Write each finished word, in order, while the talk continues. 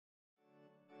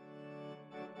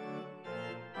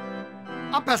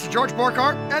I'm Pastor George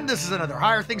Borghardt, and this is another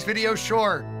Higher Things video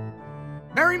short.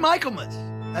 Merry Michaelmas.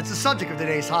 That's the subject of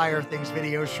today's Higher Things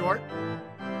video short.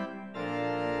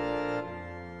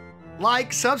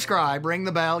 Like, subscribe, ring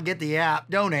the bell, get the app,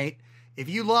 donate. If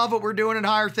you love what we're doing in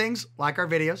Higher Things, like our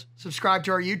videos, subscribe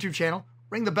to our YouTube channel,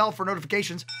 ring the bell for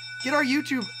notifications, get our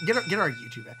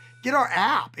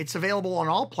app. It's available on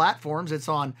all platforms. It's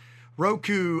on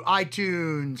Roku,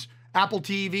 iTunes, Apple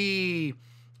TV,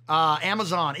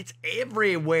 Amazon. It's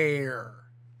everywhere.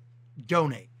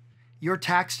 Donate. Your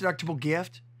tax-deductible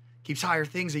gift keeps Higher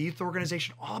Things, a youth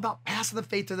organization, all about passing the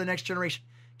faith to the next generation.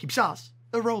 Keeps us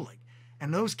rolling.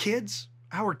 And those kids,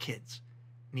 our kids,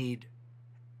 need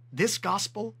this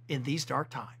gospel in these dark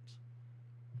times.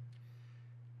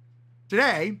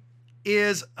 Today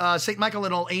is St. Michael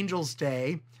and All Angels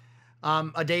Day,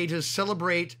 a day to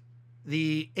celebrate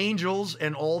the angels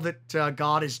and all that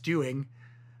God is doing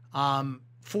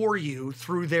for you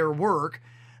through their work.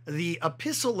 The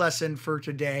epistle lesson for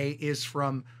today is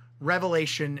from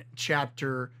Revelation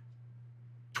chapter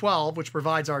 12, which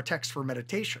provides our text for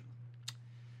meditation.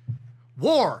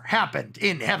 War happened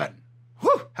in heaven.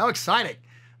 Whew, how exciting.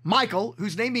 Michael,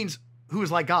 whose name means who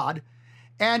is like God,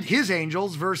 and his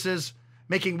angels versus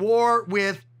making war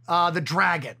with the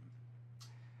dragon.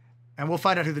 And we'll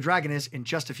find out who the dragon is in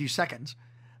just a few seconds.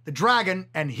 The dragon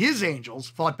and his angels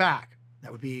fought back.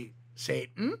 That would be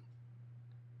Satan,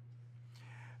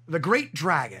 the great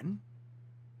dragon,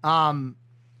 but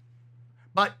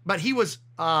he was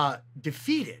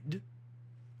defeated.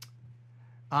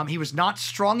 He was not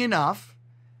strong enough,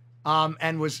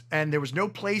 and there was no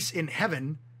place in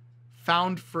heaven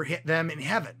found for them in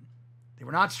heaven. They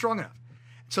were not strong enough,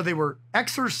 so they were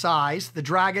exorcised. The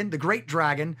dragon, the great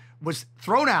dragon, was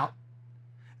thrown out.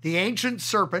 The ancient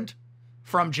serpent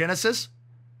from Genesis,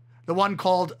 the one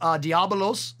called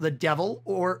Diabolos, the devil,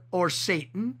 or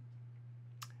Satan,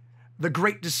 the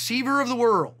great deceiver of the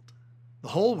world, the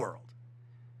whole world.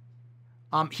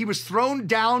 He was thrown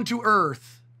down to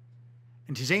earth,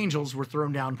 and his angels were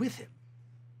thrown down with him.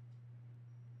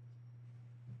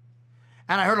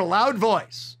 And I heard a loud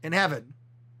voice in heaven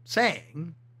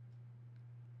saying,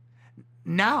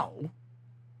 "Now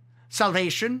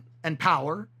salvation and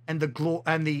power and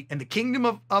the kingdom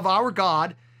of our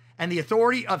God and the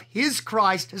authority of his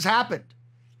Christ has happened.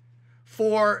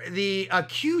 For the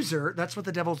accuser," that's what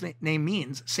the devil's name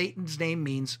means. Satan's name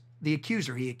means the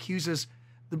accuser. He accuses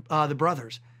the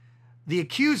brothers. "The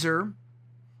accuser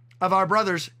of our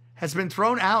brothers has been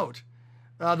thrown out,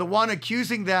 the one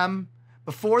accusing them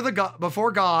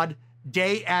before God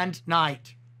day and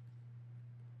night.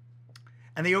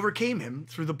 And they overcame him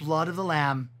through the blood of the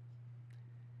Lamb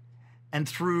and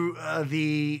through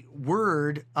the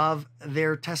word of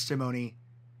their testimony.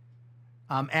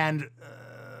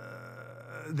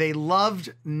 They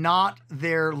loved not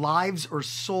their lives or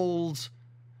souls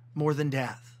more than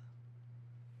death."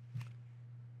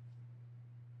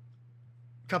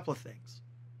 A couple of things.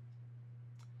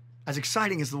 As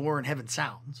exciting as the war in heaven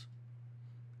sounds,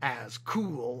 as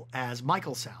cool as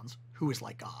Michael sounds, who is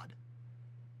like God,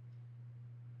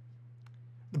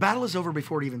 the battle is over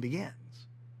before it even begins.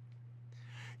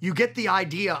 You get the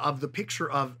idea of the picture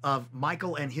of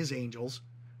Michael and his angels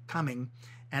coming,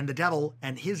 and the devil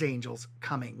and his angels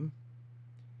coming.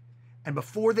 And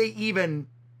before they even,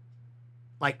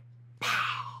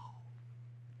 pow,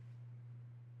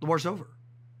 the war's over.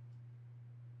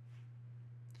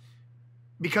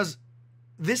 Because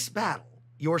this battle,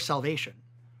 your salvation,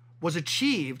 was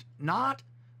achieved not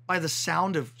by the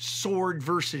sound of sword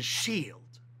versus shield,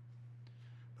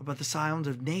 but the sound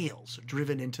of nails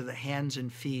driven into the hands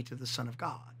and feet of the Son of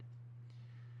God.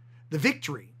 The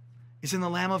victory is in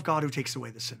the Lamb of God who takes away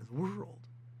the sin of the world,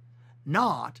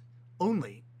 not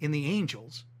only in the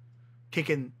angels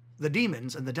kicking the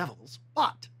demons and the devils,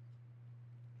 but,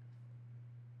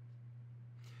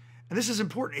 and this is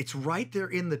important, it's right there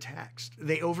in the text,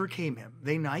 they overcame him,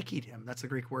 they Nike'd him, that's the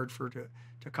Greek word for to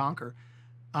conquer,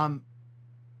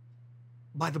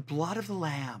 by the blood of the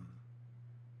Lamb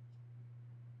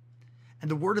and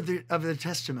the word of the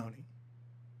testimony.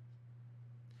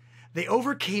 They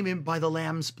overcame him by the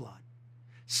Lamb's blood.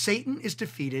 Satan is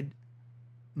defeated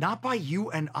not by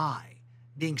you and I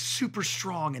being super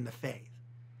strong in the faith.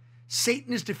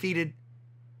 Satan is defeated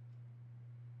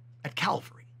at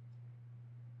Calvary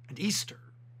and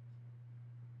Easter.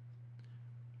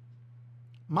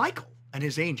 Michael and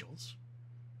his angels,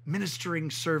 ministering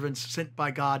servants sent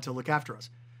by God to look after us,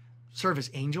 serve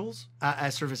as angels,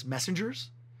 serve as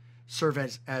messengers, serve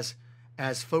as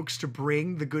folks to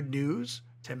bring the good news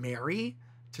to Mary,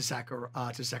 to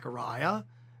Zechariah,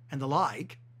 and the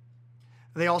like.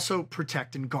 They also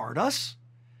protect and guard us.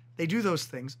 They do those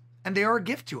things, and they are a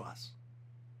gift to us.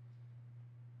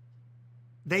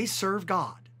 They serve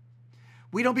God.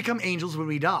 We don't become angels when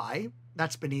we die.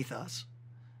 That's beneath us.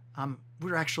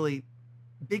 We're actually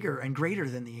bigger and greater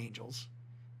than the angels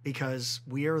because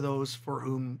we are those for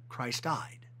whom Christ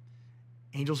died.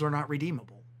 Angels are not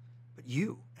redeemable, but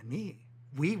you and me,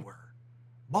 we were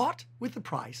bought with the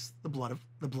price, the blood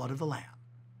of the Lamb.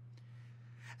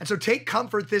 And so take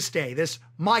comfort this day, this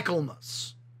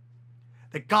Michaelmas,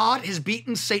 that God has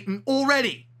beaten Satan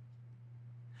already.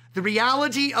 The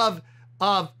reality of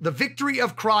the victory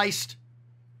of Christ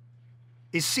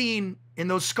is seen in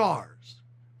those scars,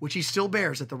 which he still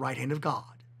bears at the right hand of God.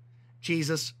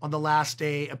 Jesus, on the last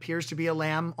day, appears to be a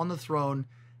lamb on the throne,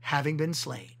 having been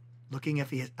slain, looking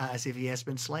as if he has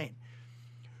been slain,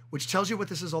 which tells you what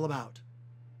this is all about.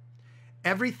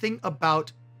 Everything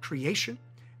about creation,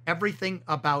 everything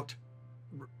about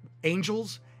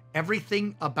angels,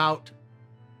 everything about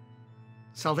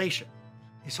salvation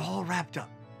is all wrapped up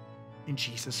in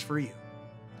Jesus for you.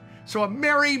 So a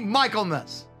Merry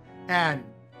Michaelmas, and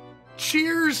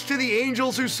cheers to the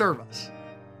angels who serve us.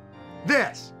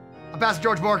 I'm Pastor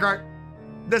George Borghardt.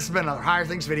 This has been another Higher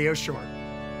Things Video Short.